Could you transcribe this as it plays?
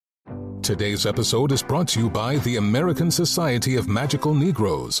Today's episode is brought to you by the American Society of Magical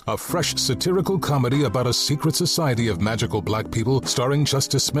Negroes, a fresh satirical comedy about a secret society of magical black people starring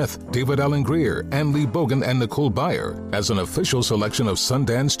Justice Smith, David Alan Grier, Ann Lee Bogan, and Nicole Byer. As an official selection of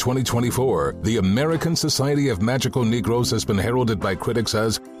Sundance 2024, the American Society of Magical Negroes has been heralded by critics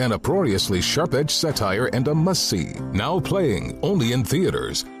as an uproariously sharp-edged satire and a must-see. Now playing only in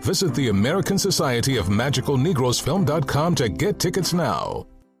theaters. Visit the American Society of Magical Negroes Film.com to get tickets now.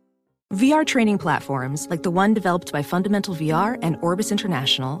 VR training platforms, like the one developed by Fundamental VR and Orbis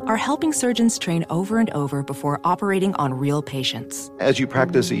International, are helping surgeons train over and over before operating on real patients. As you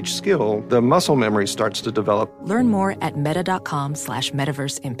practice each skill, the muscle memory starts to develop. Learn more at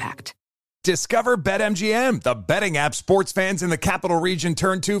meta.com/metaverseimpact. Discover BetMGM, the betting app sports fans in the capital region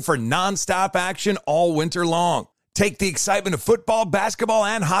turn to for nonstop action all winter long. Take the excitement of football, basketball,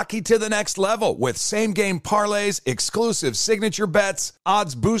 and hockey to the next level with same-game parlays, exclusive signature bets,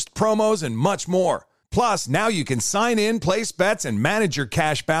 odds boost promos, and much more. Plus, now you can sign in, place bets, and manage your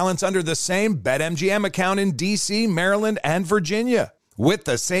cash balance under the same BetMGM account in D.C., Maryland, and Virginia. With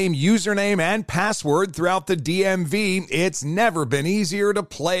the same username and password throughout the DMV, it's never been easier to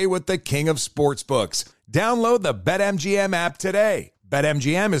play with the king of sportsbooks. Download the BetMGM app today.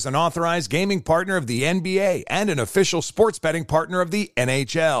 BetMGM is an authorized gaming partner of the NBA and an official sports betting partner of the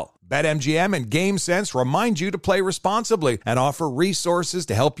NHL. BetMGM and GameSense remind you to play responsibly and offer resources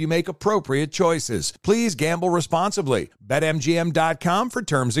to help you make appropriate choices. Please gamble responsibly. BetMGM.com for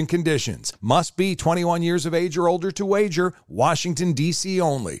terms and conditions. Must be 21 years of age or older to wager. Washington, D.C.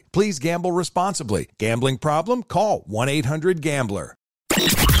 only. Please gamble responsibly. Gambling problem? Call 1-800-GAMBLER.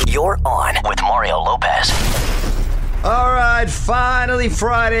 You're on with Mario Lopez. All right, finally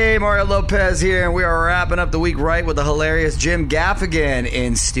Friday. Mario Lopez here, and we are wrapping up the week right with the hilarious Jim Gaffigan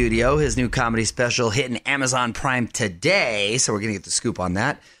in studio. His new comedy special hitting Amazon Prime today, so we're going to get the scoop on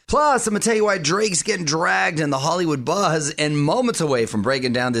that. Plus, I'm going to tell you why Drake's getting dragged in the Hollywood buzz and moments away from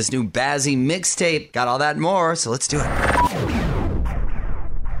breaking down this new Bazzi mixtape. Got all that and more, so let's do it.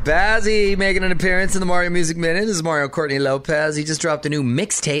 Bazzi making an appearance in the Mario Music Minute. This is Mario Courtney Lopez. He just dropped a new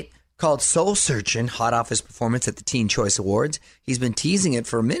mixtape called Soul Searchin', hot off his performance at the Teen Choice Awards. He's been teasing it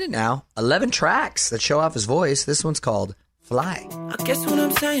for a minute now. 11 tracks that show off his voice. This one's called Fly. I guess what I'm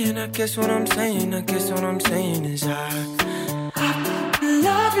saying is I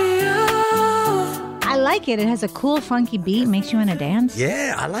love you. I like it. It has a cool, funky beat. Makes you want to dance.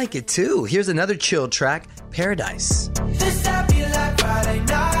 Yeah, I like it too. Here's another chill track, Paradise. This I feel like Friday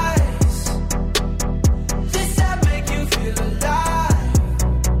nights. This I make you feel alive.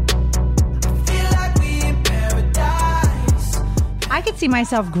 I could see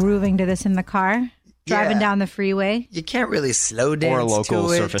myself grooving to this in the car, driving down the freeway. You can't really slow dance or a local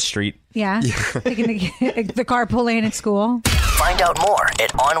to it. surface street. Yeah. Taking the carpool lane at school. Find out more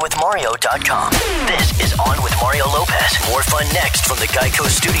at OnWithMario.com. This is On with Mario Lopez. More fun next from the Geico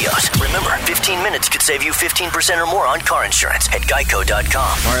Studios. Remember, 15 minutes could save you 15% or more on car insurance at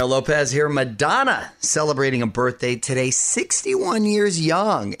Geico.com. Mario Lopez here. Madonna celebrating a birthday today, 61 years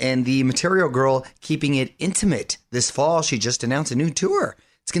young, and the Material Girl keeping it intimate. This fall, she just announced a new tour.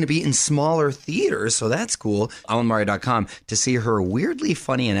 It's going to be in smaller theaters, so that's cool. OnWithMario.com to see her weirdly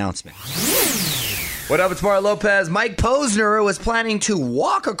funny announcement. What up, it's Mario Lopez. Mike Posner was planning to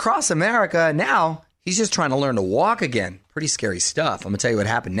walk across America. Now, he's just trying to learn to walk again. Pretty scary stuff. I'm going to tell you what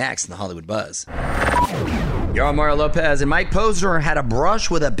happened next in the Hollywood Buzz. You're on Mario Lopez, and Mike Posner had a brush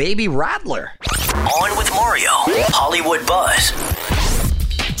with a baby rattler. On with Mario, Hollywood Buzz.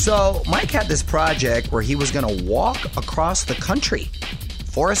 So, Mike had this project where he was going to walk across the country,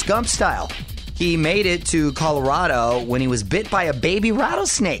 Forrest Gump style. He made it to Colorado when he was bit by a baby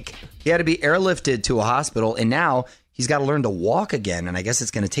rattlesnake. He had to be airlifted to a hospital, and now he's got to learn to walk again, and I guess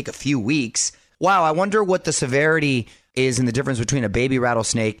it's going to take a few weeks. Wow, I wonder what the severity is in the difference between a baby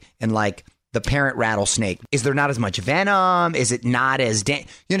rattlesnake and, like, the parent rattlesnake. Is there not as much venom? Is it not as... You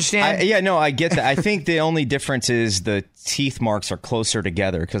understand? I get that. I think the only difference is the teeth marks are closer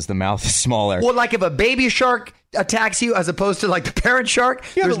together because the mouth is smaller. Well, like if a baby shark attacks you as opposed to like the parent shark,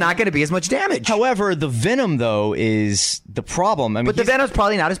 there's not going to be as much damage. However, the venom, though, is the problem. I mean, but the venom's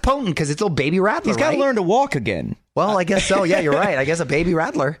probably not as potent because it's a little baby rattler, He's got to learn to walk again. Well, I guess so. Yeah, you're right. I guess a baby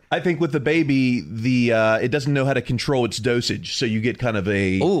rattler. I think with the baby, it doesn't know how to control its dosage, so you get kind of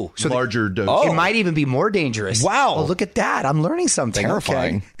a larger dose. It might even be more dangerous. Wow. Oh, look at that. I'm learning something.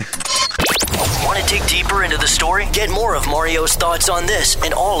 Terrifying. Okay. Want to dig deeper into the story? Get more of Mario's thoughts on this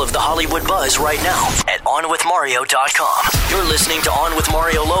and all of the Hollywood Buzz right now at OnWithMario.com. You're listening to On with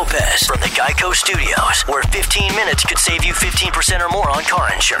Mario Lopez from the Geico Studios, where 15 minutes could save you 15% or more on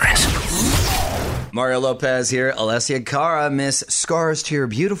car insurance. Mario Lopez here. Alessia Cara, Miss Scars to Your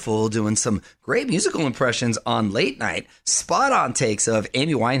Beautiful, doing some great musical impressions on Late Night. Spot on takes of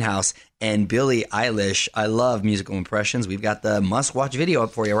Amy Winehouse and Billie Eilish. I love musical impressions. We've got the must-watch video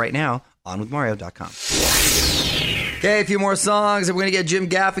up for you right now on withmario.com. Okay, a few more songs, and we're going to get Jim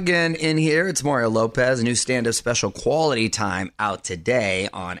Gaffigan in here. It's Mario Lopez, a new stand-up special, Quality Time, out today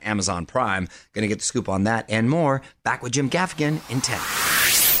on Amazon Prime. Going to get the scoop on that and more. Back with Jim Gaffigan in 10.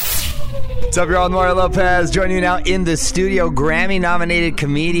 What's up, y'all? Mario Lopez joining you now in the studio. Grammy-nominated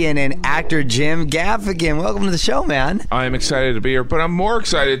comedian and actor Jim Gaffigan. Welcome to the show, man. I am excited to be here, but I'm more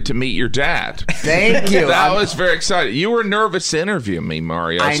excited to meet your dad. Thank you. That was very exciting. You were nervous to interview me,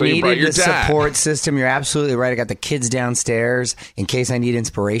 Mario, so you brought your needed the dad. Support system. You're absolutely right. I got the kids downstairs in case I need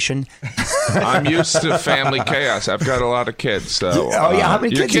inspiration. I'm used to family chaos. I've got a lot of kids, so how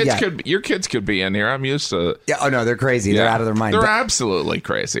many kids you got? Your kids could be in here. I'm used to. Yeah. Oh no, they're crazy. They're out of their mind. They're absolutely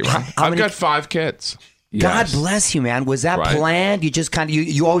crazy. Right? I've got 5 kids. God bless you, man. Was that planned? You just kind of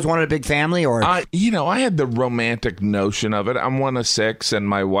you always wanted a big family, or I had the romantic notion of it. I'm one of 6, and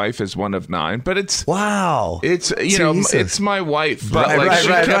my wife is one of 9. But it's It's it's my wife,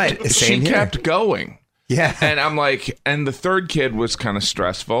 but she kept going. Yeah. And I'm like, and the 3rd kid was kind of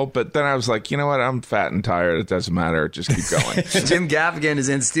stressful, but then I was like, you know what? I'm fat and tired. It doesn't matter. Just keep going. Jim Gaffigan is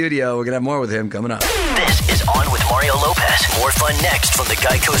in studio. We're going to have more with him coming up. This is On with Mario Lopez. More fun next from the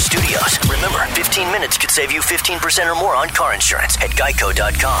Geico Studios. Remember, 15 minutes could save you 15% or more on car insurance at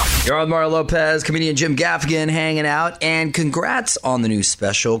geico.com. You're on Mario Lopez, comedian Jim Gaffigan hanging out, and congrats on the new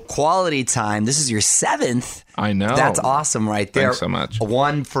special, Quality Time. This is your 7th. I know. That's awesome right there. Thanks so much.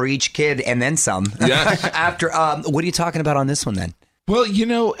 One for each kid and then some. Yes. After, what are you talking about on this one then? Well,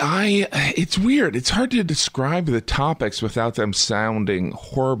 it's weird. It's hard to describe the topics without them sounding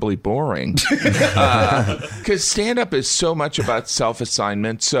horribly boring. Because stand-up is so much about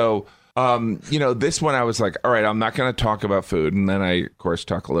self-assignment. So, this one I was like, all right, I'm not going to talk about food. And then I, of course,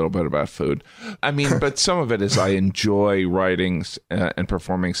 talk a little bit about food. I mean, but some of it is I enjoy writing and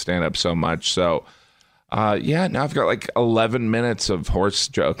performing stand-up so much. So, now I've got like 11 minutes of horse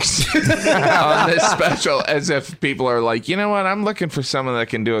jokes on this special, as if people are like, you know what, I'm looking for someone that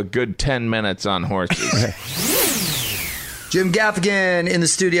can do a good 10 minutes on horses. Jim Gaffigan in the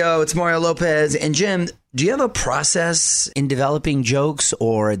studio. It's Mario Lopez. And Jim, do you have a process in developing jokes,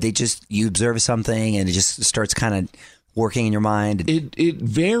 or you observe something and it just starts kind of working in your mind? It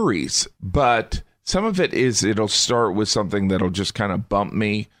varies, but some of it is it'll start with something that'll just kind of bump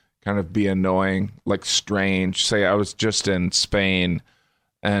me, kind of be annoying, like strange. Say I was just in Spain,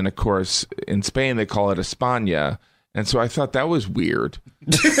 and of course in Spain they call it España, and so I thought that was weird. You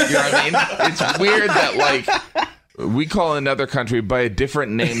know what I mean? It's weird that like we call another country by a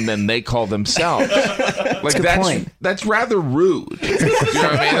different name than they call themselves. Like that's rather rude. You know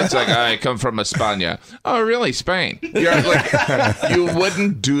what I mean? It's like, I come from España. Oh, really? Spain? You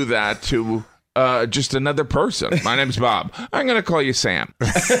wouldn't do that to just another person. My name's Bob. I'm going to call you Sam.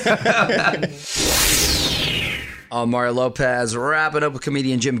 Mario Lopez, wrapping up with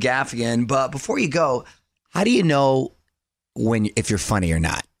comedian Jim Gaffigan. But before you go, how do you know if you're funny or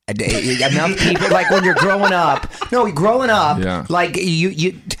not? Enough people, like when you're growing up. No, growing up, yeah. Like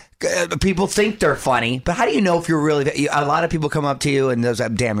you people think they're funny, but how do you know if you're really? A lot of people come up to you and they're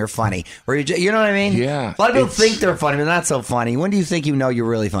like, "Damn, you're funny," or you know what I mean? Yeah. A lot of people think they're funny, but not so funny. When do you think you know you're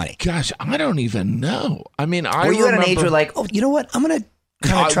really funny? Gosh, I don't even know. I mean, were you at an age where like, oh, you know what? I'm gonna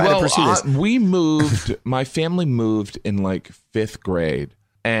kind of try to pursue this. We moved. My family moved in like 5th grade.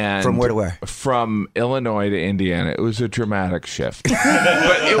 And from where to where? From Illinois to Indiana. It was a dramatic shift.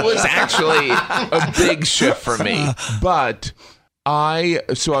 But it was actually a big shift for me. But I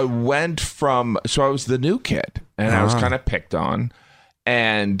was the new kid, and I was kind of picked on,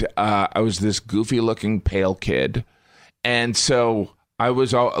 and I was this goofy looking pale kid. And so I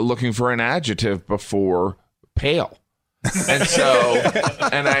was looking for an adjective before pale. And so,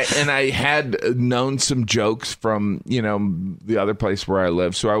 and I had known some jokes from, the other place where I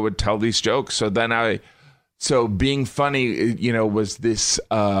live. So I would tell these jokes. So then so being funny, was this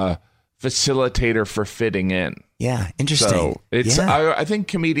facilitator for fitting in. Yeah. Interesting. So I think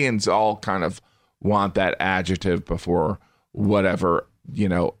comedians all kind of want that adjective before whatever,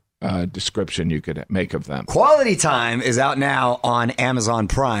 description you could make of them. Quality Time is out now on Amazon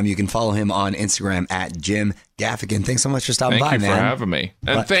Prime. You can follow him on Instagram at Jim Gaffigan. Thanks so much for stopping by, man. Thank you for having me.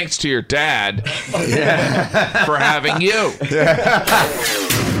 And thanks to your dad for having you.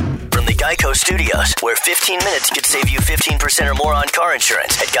 From the Geico Studios, where 15 minutes could save you 15% or more on car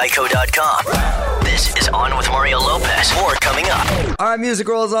insurance at geico.com. This is On with Mario Lopez. More coming up. All right, music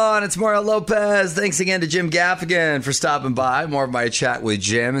rolls on. It's Mario Lopez. Thanks again to Jim Gaffigan for stopping by. More of my chat with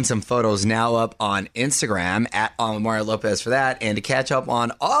Jim and some photos now up on Instagram at On with Mario Lopez for that, and to catch up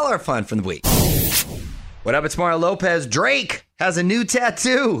on all our fun from the week. What up? It's Mario Lopez. Drake has a new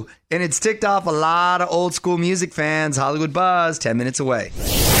tattoo, and it's ticked off a lot of old school music fans. Hollywood Buzz, 10 minutes away.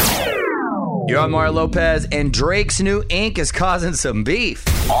 You're on Mario Lopez, and Drake's new ink is causing some beef.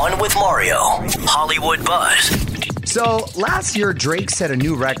 On with Mario, Hollywood Buzz. So, last year, Drake set a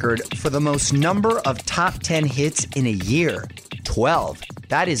new record for the most number of top 10 hits in a year. 12.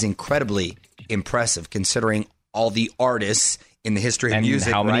 That is incredibly impressive, considering all the artists in the history of music.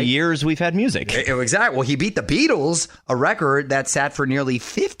 And how many years we've had music. Exactly. Well, he beat the Beatles, a record that sat for nearly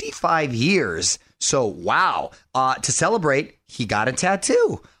 55 years. So, wow. To celebrate, he got a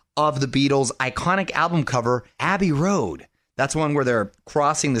tattoo of the Beatles' iconic album cover, Abbey Road. That's one where they're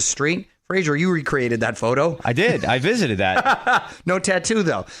crossing the street. Fraser, you recreated that photo. I did. I visited that. No tattoo,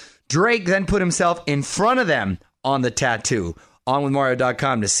 though. Drake then put himself in front of them on the tattoo.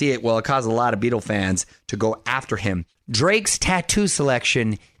 OnWithMario.com to see it. Well, it caused a lot of Beatle fans to go after him. Drake's tattoo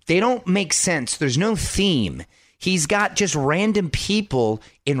selection, they don't make sense. There's no theme. He's got just random people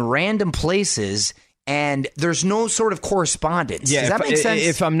in random places, and there's no sort of correspondence. Yeah, Does that make sense?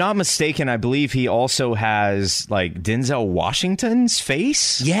 If I'm not mistaken, I believe he also has like Denzel Washington's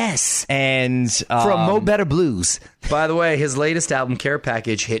face. Yes. And from Mo Better Blues. By the way, his latest album, Care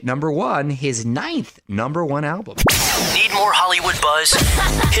Package, hit #1, his 9th #1 album. Need more Hollywood buzz?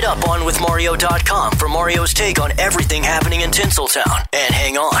 Hit up OnWithMario.com for Mario's take on everything happening in Tinseltown. And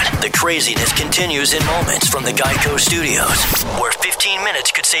hang on, the craziness continues in moments from the Geico Studios, where 15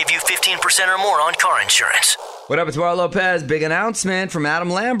 minutes could save you 15% or more on car insurance. What up, it's Mario Lopez. Big announcement from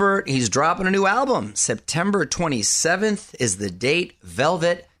Adam Lambert. He's dropping a new album. September 27th is the date.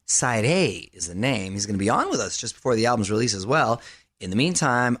 Velvet Side A is the name. He's going to be on with us just before the album's release as well. In the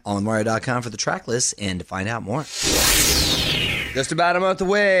meantime, OnWithMario.com for the track list and to find out more. Just about a month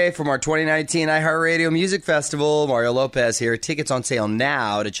away from our 2019 iHeartRadio Music Festival. Mario Lopez here. Tickets on sale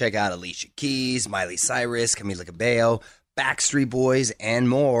now to check out Alicia Keys, Miley Cyrus, Camila Cabello, Backstreet Boys, and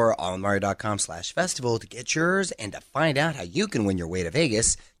more. OnWithMario.com/festival to get yours and to find out how you can win your way to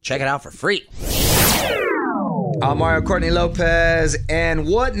Vegas. Check it out for free. I'm Mario Courtney Lopez, and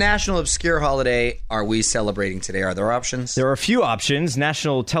what national obscure holiday are we celebrating today? Are there options? There are a few options.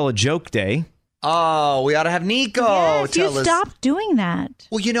 National Tell a Joke Day. Oh, we ought to have Nico. Yes, you stopped doing that.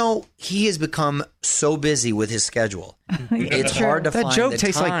 Well, you know, he has become so busy with his schedule. It's hard to find that joke the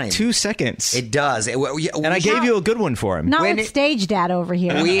takes time. like 2 seconds. It does. And I gave you a good one for him. Not with Stage Dad over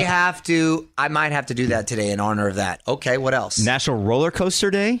here. We have to, I might have to do that today in honor of that. Okay, what else? National Roller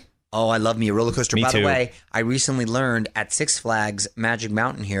Coaster Day. Oh, I love me a roller coaster. Me By too. the way, I recently learned at Six Flags Magic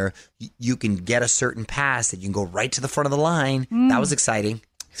Mountain here, you can get a certain pass that you can go right to the front of the line. That was exciting.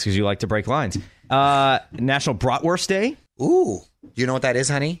 Because you like to break lines. National Bratwurst Day. Ooh. You know what that is,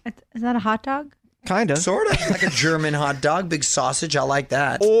 honey? Is that a hot dog? Kind of. Sort of. Like a German hot dog, big sausage. I like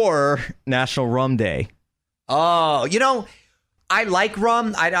that. Or National Rum Day. Oh, you know, I like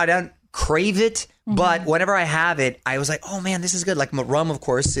rum. I don't crave it. But whenever I have it, I was like, oh, man, this is good. Like rum, of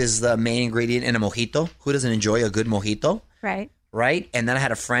course, is the main ingredient in a mojito. Who doesn't enjoy a good mojito? Right. Right? And then I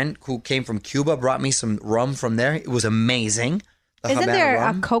had a friend who came from Cuba, brought me some rum from there. It was amazing. The Isn't Havana there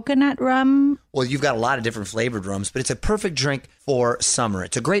rum. a coconut rum? Well, you've got a lot of different flavored rums, but it's a perfect drink for summer.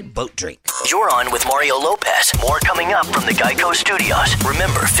 It's a great boat drink. You're on with Mario Lopez. More coming up from the Geico Studios.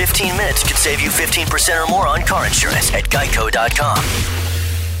 Remember, 15 minutes could save you 15% or more on car insurance at geico.com.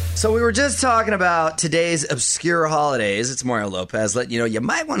 So we were just talking about today's obscure holidays. It's Mario Lopez. Letting you know you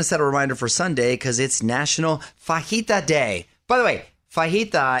might want to set a reminder for Sunday because it's National Fajita Day. By the way,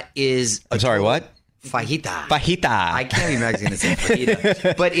 fajita is... I'm sorry, what? Fajita. Fajita. I can't even imagine to say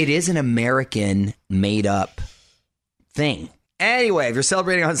fajita. But it is an American made-up thing. Anyway, if you're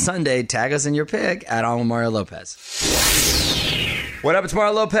celebrating on Sunday, tag us in your pick at On with Mario Lopez. What up, it's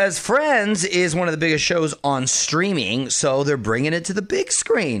Mario Lopez. Friends is one of the biggest shows on streaming, so they're bringing it to the big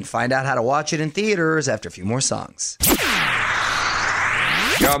screen. Find out how to watch it in theaters after a few more songs.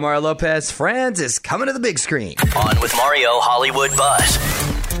 Yo, Mario Lopez. Friends is coming to the big screen. On with Mario Hollywood Buzz.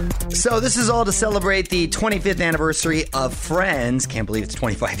 So this is all to celebrate the 25th anniversary of Friends. Can't believe it's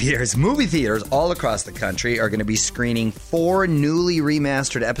 25 years. Movie theaters all across the country are going to be screening 4 newly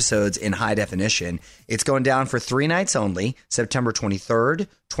remastered episodes in high definition. It's going down for 3 nights only, September 23rd,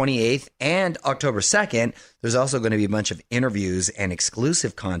 28th, and October 2nd. There's also going to be a bunch of interviews and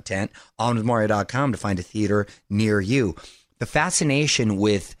exclusive content on OnWithMario.com to find a theater near you. The fascination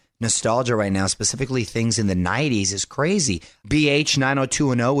with nostalgia right now, specifically things in the 90s, is crazy. BH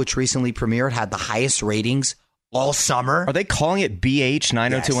 90210, which recently premiered, had the highest ratings all summer. Are they calling it BH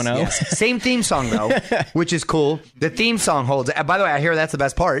 90210? Yes. Same theme song, though, which is cool. The theme song holds. By the way, I hear that's the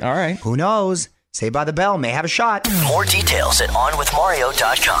best part. All right. Who knows? Saved by the Bell may have a shot. More details at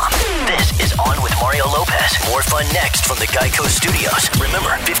OnWithMario.com. This is On with Mario Lopez. More fun next from the Geico Studios. Remember,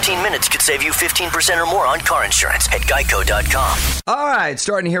 15 minutes could save you 15% or more on car insurance at Geico.com. All right,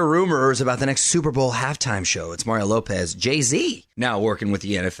 starting to hear rumors about the next Super Bowl halftime show. It's Mario Lopez. Jay-Z now working with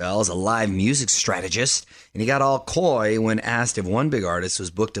the NFL as a live music strategist. And he got all coy when asked if one big artist was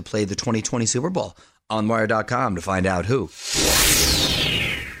booked to play the 2020 Super Bowl. On Mario.com to find out who.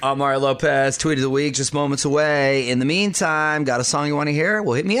 I'm Mario Lopez, tweet of the week, just moments away. In the meantime, got a song you want to hear?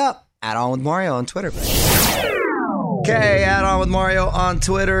 Well, hit me up. Add On With Mario on Twitter. Okay, Add On With Mario on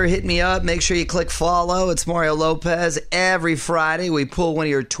Twitter. Hit me up. Make sure you click follow. It's Mario Lopez. Every Friday, we pull one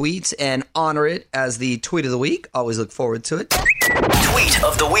of your tweets and honor it as the tweet of the week. Always look forward to it. Tweet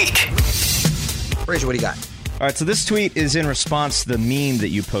of the week. Frazier, what do you got? All right, so this tweet is in response to the meme that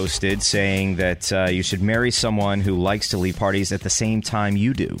you posted saying that you should marry someone who likes to leave parties at the same time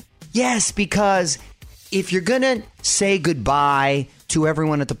you do. Yes, because if you're going to say goodbye to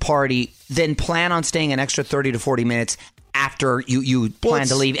everyone at the party, then plan on staying an extra 30 to 40 minutes after you plan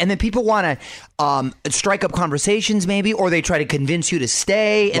to leave. And then people want to strike up conversations maybe, or they try to convince you to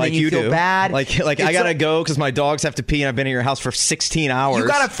stay, and like then you feel bad. Like I got to go because my dogs have to pee and I've been in your house for 16 hours. You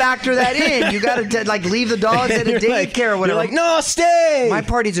got to factor that in. You got to leave the dogs at a daycare or whatever. You're like, no, stay. My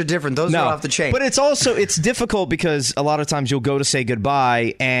parties are different. Those are off the chain. But it's difficult because a lot of times you'll go to say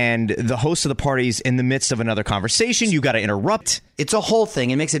goodbye and the host of the party's in the midst of another conversation. You got to interrupt. It's a whole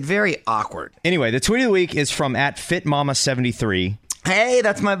thing. It makes it very awkward. Anyway, the tweet of the week is from @FitMama73. Hey,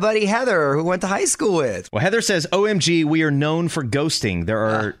 that's my buddy Heather, who went to high school with. Well, Heather says, OMG, we are known for ghosting. There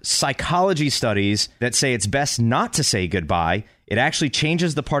are psychology studies that say it's best not to say goodbye. It actually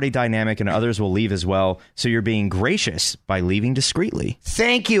changes the party dynamic and others will leave as well. So you're being gracious by leaving discreetly.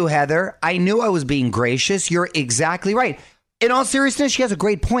 Thank you, Heather. I knew I was being gracious. You're exactly right. In all seriousness, she has a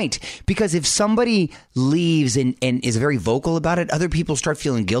great point, because if somebody leaves and is very vocal about it, other people start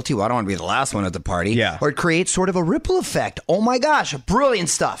feeling guilty. Well, I don't want to be the last one at the party. Yeah. Or it creates sort of a ripple effect. Oh my gosh, brilliant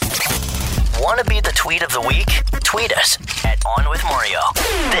stuff. Want to be the tweet of the week? Tweet us at On With Mario.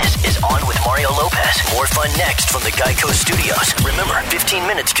 This is On With Mario Lopez. More fun next from the Geico Studios. Remember, 15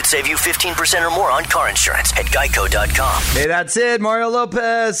 minutes could save you 15% or more on car insurance at Geico.com. Hey, that's it. Mario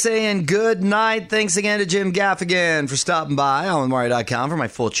Lopez saying good night. Thanks again to Jim Gaffigan for stopping by on Mario.com for my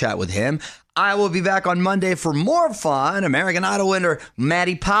full chat with him. I will be back on Monday for more fun. American Idol winner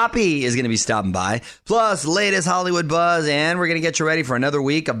Maddie Poppy is going to be stopping by. Plus, latest Hollywood buzz, and we're going to get you ready for another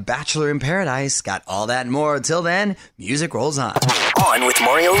week of Bachelor in Paradise. Got all that and more. Until then, music rolls on. On with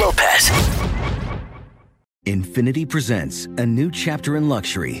Mario Lopez. Infiniti presents a new chapter in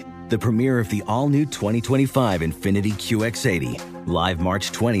luxury. The premiere of the all-new 2025 Infiniti QX80. Live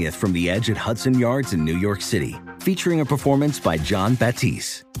March 20th from the Edge at Hudson Yards in New York City. Featuring a performance by John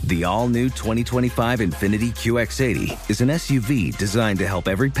Batiste. The all-new 2025 Infiniti QX80 is an SUV designed to help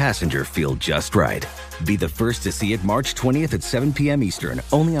every passenger feel just right. Be the first to see it March 20th at 7 p.m. Eastern,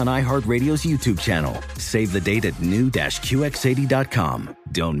 only on iHeartRadio's YouTube channel. Save the date at new-QX80.com.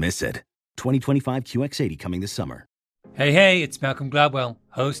 Don't miss it. 2025 QX80 coming this summer. Hey, it's Malcolm Gladwell,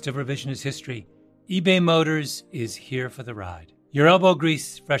 host of Revisionist History. eBay Motors is here for the ride. Your elbow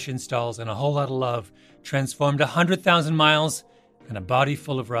grease, fresh installs, and a whole lot of love transformed 100,000 miles and a body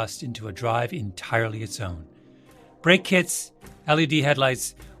full of rust into a drive entirely its own. Brake kits, LED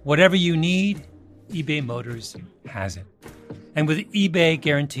headlights, whatever you need, eBay Motors has it. And with eBay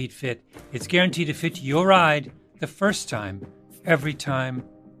Guaranteed Fit, it's guaranteed to fit your ride the first time, every time,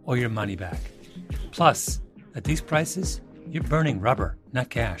 or your money back. Plus, at these prices, you're burning rubber, not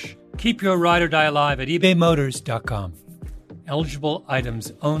cash. Keep your ride or die alive at ebaymotors.com. Eligible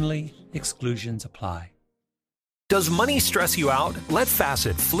items only. Exclusions apply. Does money stress you out? Let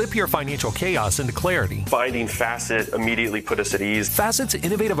Facet flip your financial chaos into clarity. Finding Facet immediately put us at ease. Facet's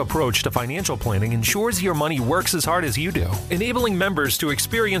innovative approach to financial planning ensures your money works as hard as you do, enabling members to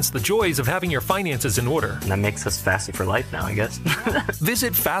experience the joys of having your finances in order. And that makes us Facet for life now, I guess.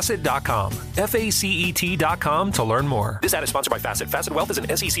 Visit Facet.com, FACET.com to learn more. This ad is sponsored by Facet. Facet Wealth is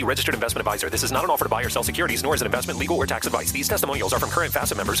an SEC registered investment advisor. This is not an offer to buy or sell securities, nor is it investment, legal, or tax advice. These testimonials are from current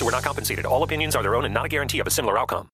Facet members who are not compensated. All opinions are their own and not a guarantee of a similar outcome.